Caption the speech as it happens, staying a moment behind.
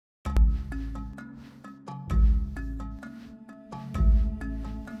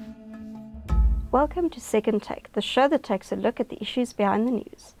Welcome to Second Take, the show that takes a look at the issues behind the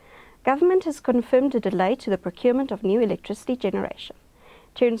news. Government has confirmed a delay to the procurement of new electricity generation.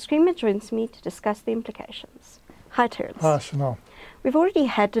 Terence joins me to discuss the implications. Hi, Terence. Hi, Chanel. We've already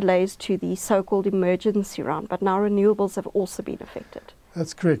had delays to the so-called emergency round, but now renewables have also been affected.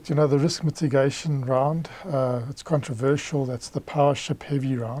 That's correct. You know, the risk mitigation round, it's controversial. That's the power ship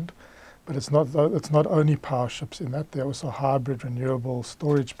heavy round. But it's not only power ships in that. There are also hybrid renewable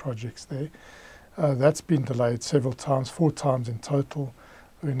storage projects there. That's been delayed several times, 4 times in total.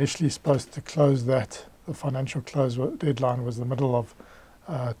 We were initially supposed to close that. The financial close deadline was the middle of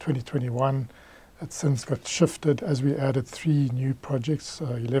 2021. It since got shifted as we added 3 new projects,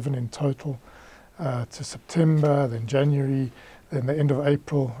 11 in total, to September, then January, then the end of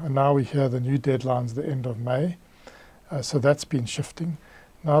April, and now we hear the new deadline's the end of May. So that's been shifting.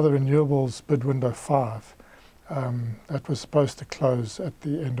 Now the renewables bid window 5, that was supposed to close at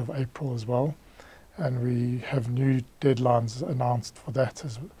the end of April as well, and we have new deadlines announced for that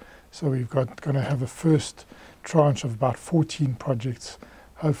as well. So we've going to have a first tranche of about 14 projects,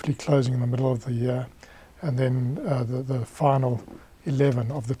 hopefully closing in the middle of the year, and then the final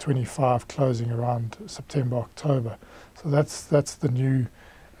 11 of the 25 closing around September, October. So that's the new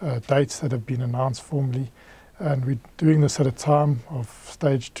dates that have been announced formally. And we're doing this at a time of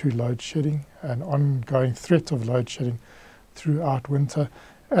stage 2 load shedding and ongoing threat of load shedding throughout winter,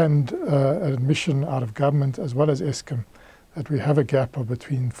 and an admission out of government as well as Eskom that we have a gap of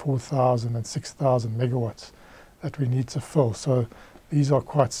between 4,000 and 6,000 megawatts that we need to fill. So these are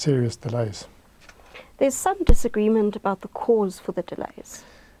quite serious delays. There's some disagreement about the cause for the delays.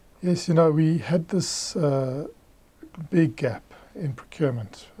 Yes, you know, we had this big gap in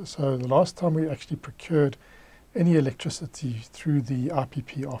procurement. So the last time we actually procured any electricity through the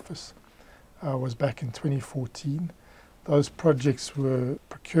IPP office was back in 2014. Those projects were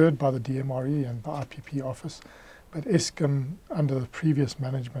procured by the DMRE and the IPP office, but Eskom, under the previous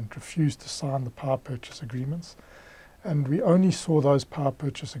management, refused to sign the power purchase agreements. And we only saw those power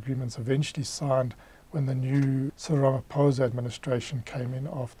purchase agreements eventually signed when the new Cyril Ramaphosa administration came in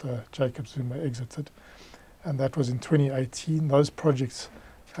after Jacob Zuma exited. And that was in 2018. Those projects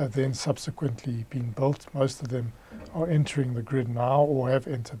have then subsequently been built. Most of them are entering the grid now or have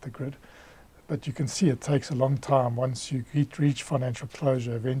entered the grid. But you can see it takes a long time once you reach financial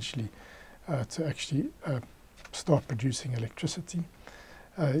closure eventually to actually start producing electricity.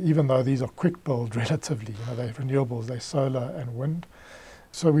 Even though these are quick build relatively, you know, they're renewables, they're solar and wind.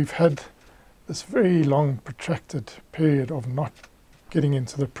 So we've had this very long protracted period of not getting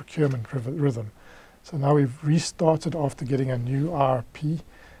into the procurement rhythm. So now we've restarted after getting a new RRP.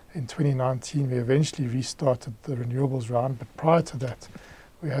 In 2019, we eventually restarted the renewables round, but prior to that,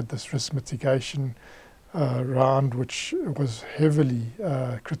 we had this risk mitigation round, which was heavily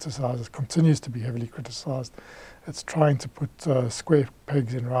criticized. It continues to be heavily criticized. It's trying to put square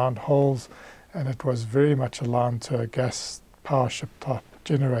pegs in round holes, and it was very much aligned to a gas power ship type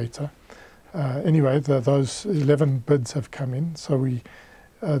generator. Anyway, those 11 bids have come in, so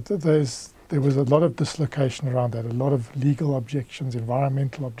there was a lot of dislocation around that, a lot of legal objections,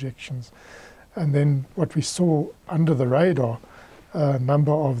 environmental objections. And then what we saw under the radar, a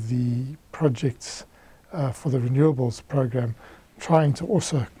number of the projects for the renewables program trying to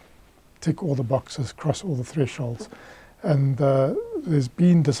also tick all the boxes, cross all the thresholds. And there's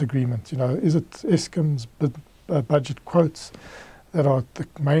been disagreement. You know, is it Eskom's budget quotes that are the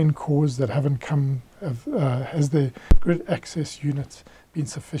main cause that haven't come? Has the grid access unit been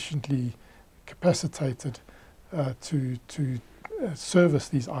sufficiently capacitated to service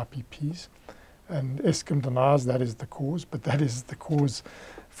these IPPs? And Eskom denies that is the cause, but that is the cause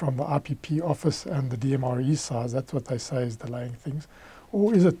from the IPP office and the DMRE side. That's what they say is delaying things.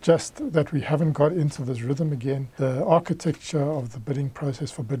 Or is it just that we haven't got into this rhythm again? The architecture of the bidding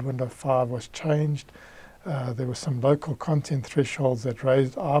process for bid window 5 was changed. There were some local content thresholds that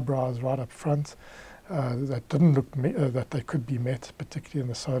raised eyebrows right up front. That didn't look that they could be met, particularly in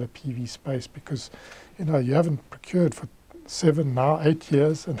the solar PV space, because you know you haven't procured for 7, now 8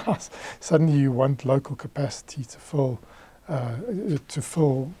 years, and now suddenly you want local capacity to fill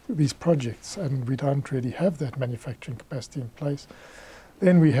these projects, and we don't really have that manufacturing capacity in place.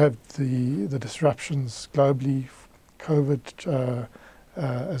 Then we have the disruptions globally, COVID,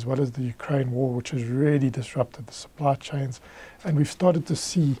 as well as the Ukraine war, which has really disrupted the supply chains, and we've started to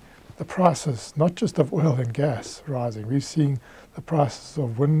see the prices, not just of oil and gas, rising. We're seeing the prices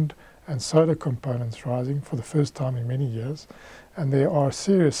of wind and solar components rising for the first time in many years, and there are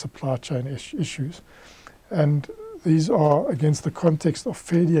serious supply chain issues. And these are against the context of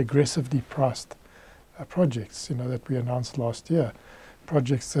fairly aggressively priced projects, you know, that we announced last year.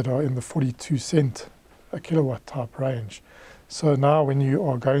 projects that are in the 42 cent a kilowatt type range. So now when you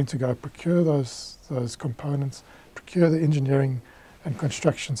are going to go procure those components, procure the engineering and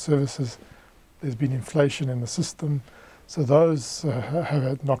construction services, there's been inflation in the system, so those have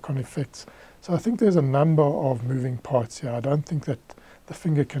had knock-on effects. So I think there's a number of moving parts here. I don't think that the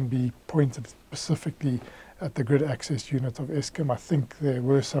finger can be pointed specifically at the grid access unit of Eskom. I think there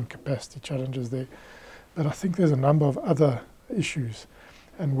were some capacity challenges there, but I think there's a number of other issues.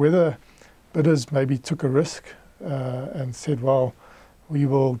 And whether bidders maybe took a risk and said, well, we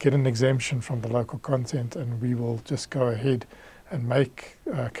will get an exemption from the local content and we will just go ahead and make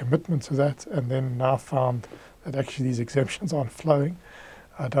a commitment to that, and then now found that actually these exemptions aren't flowing.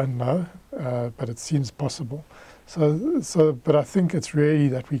 I don't know, but it seems possible. But I think it's really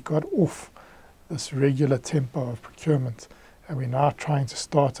that we got off this regular tempo of procurement and we're now trying to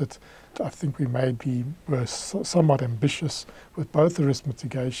start it. I think we were somewhat ambitious with both the risk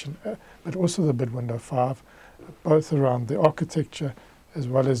mitigation, but also the bid window 5, both around the architecture as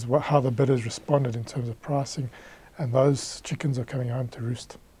well as how the bidders responded in terms of pricing, and those chickens are coming home to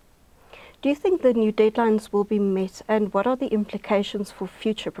roost. Do you think the new deadlines will be met, and what are the implications for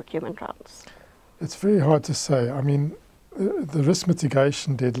future procurement rounds? It's very hard to say. I mean, the risk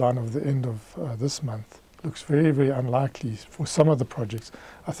mitigation deadline of the end of this month looks very, very unlikely for some of the projects.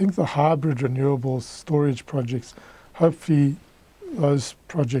 I think the hybrid renewable storage projects, hopefully those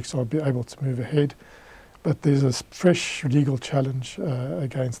projects will be able to move ahead. But there's a fresh legal challenge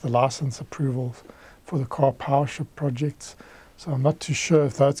against the license approvals for the car powership projects. So I'm not too sure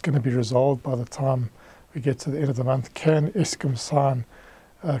if that's going to be resolved by the time we get to the end of the month. Can Eskom sign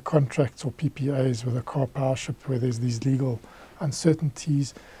contracts or PPAs with a car powership where there's these legal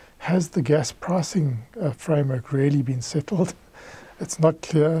uncertainties? Has the gas pricing framework really been settled? It's not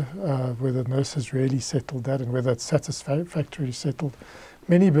clear whether NERSA has really settled that and whether it's satisfactorily settled.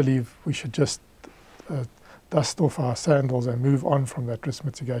 Many believe we should just dust off our sandals and move on from that risk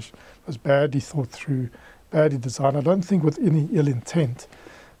mitigation. It was badly thought through, badly designed. I don't think with any ill intent,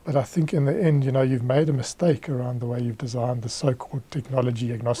 but I think in the end, you've made a mistake around the way you've designed the so-called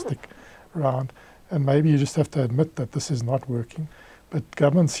technology agnostic round, and maybe you just have to admit that this is not working. But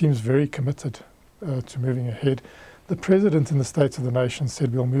government seems very committed to moving ahead. The President in the States of the Nation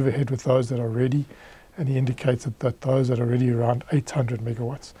said we'll move ahead with those that are ready, and he indicated that those that are ready around 800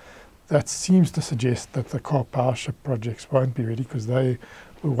 megawatts. That seems to suggest that the car powership projects won't be ready because they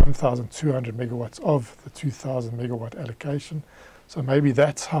were 1,200 megawatts of the 2,000 megawatt allocation. So maybe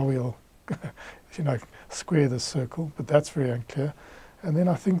that's how we'll square this circle, but that's very unclear. And then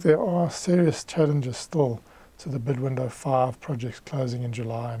I think there are serious challenges still to the bid window 5 projects closing in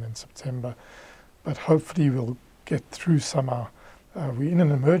July and in September. But hopefully we'll get through somehow. We're in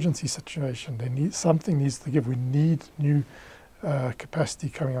an emergency situation. Something needs to give. We need new capacity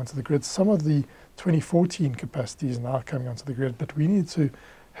coming onto the grid. Some of the 2014 capacity is now coming onto the grid, but we need to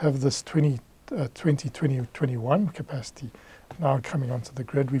have this 2021 capacity now coming onto the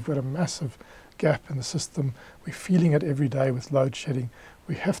grid. We've got a massive gap in the system. We're feeling it every day with load shedding.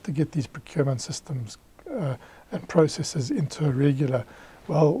 We have to get these procurement systems and processes into a regular,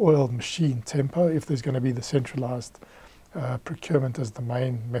 well-oiled machine tempo if there's going to be the centralized procurement as the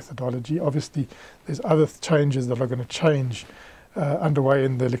main methodology. Obviously, there's other changes that are going to change underway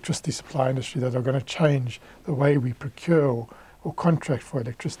in the electricity supply industry that are going to change the way we procure or contract for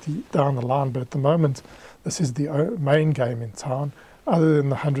electricity down the line. But at the moment, this is the main game in town, other than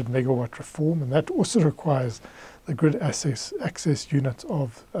the 100 megawatt reform, and that also requires the grid access unit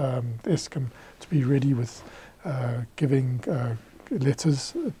of Eskom to be ready with giving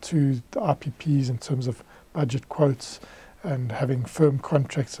letters to the RPPs in terms of budget quotes and having firm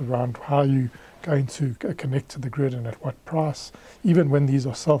contracts around how you going to connect to the grid and at what price, even when these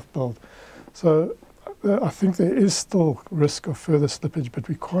are self-built. So I think there is still risk of further slippage, but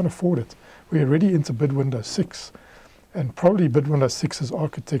we can't afford it. We're already into bid window 6, and probably bid window 6's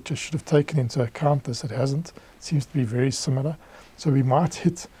architecture should have taken into account this. It hasn't. It seems to be very similar. So we might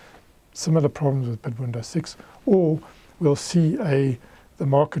hit similar problems with bid window 6, or we'll see the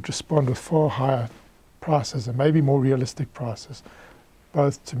market respond with far higher prices and maybe more realistic prices,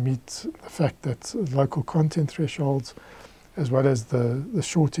 both to meet the fact that local content thresholds, as well as the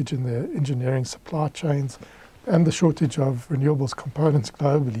shortage in the engineering supply chains and the shortage of renewables components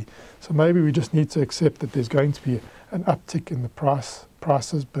globally. So maybe we just need to accept that there's going to be an uptick in the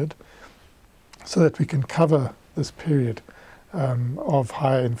prices bid so that we can cover this period of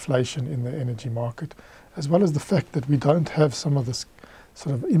higher inflation in the energy market, as well as the fact that we don't have some of this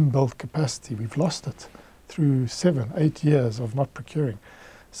sort of inbuilt capacity. We've lost it through 7-8 years of not procuring.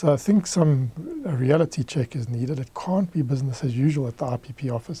 So I think a reality check is needed. It can't be business as usual at the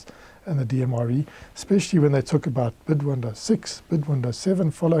RPP office and the DMRE, especially when they talk about bid window 6, bid window 7,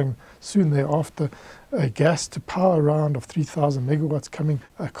 following soon thereafter a gas to power round of 3,000 megawatts coming,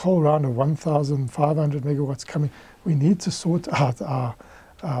 a coal round of 1,500 megawatts coming. We need to sort out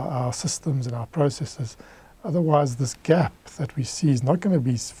our systems and our processes. Otherwise, this gap that we see is not going to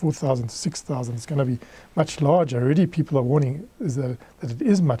be 4,000 to 6,000. It's going to be much larger. Already people are warning that it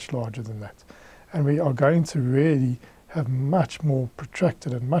is much larger than that. And we are going to really have much more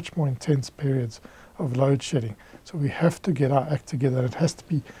protracted and much more intense periods of load shedding. So we have to get our act together. It has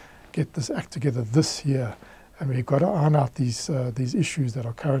to get this act together this year. And we've got to iron out these issues that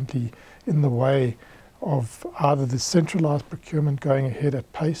are currently in the way of either the centralised procurement going ahead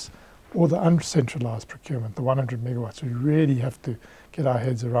at pace or the uncentralised procurement, the 100 megawatts. We really have to get our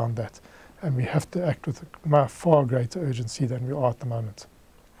heads around that, and we have to act with a far greater urgency than we are at the moment.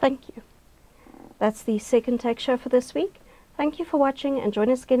 Thank you. That's the Second Take Show for this week. Thank you for watching, and join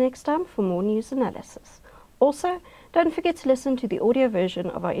us again next time for more news analysis. Also, don't forget to listen to the audio version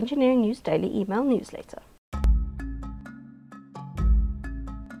of our Engineering News Daily email newsletter.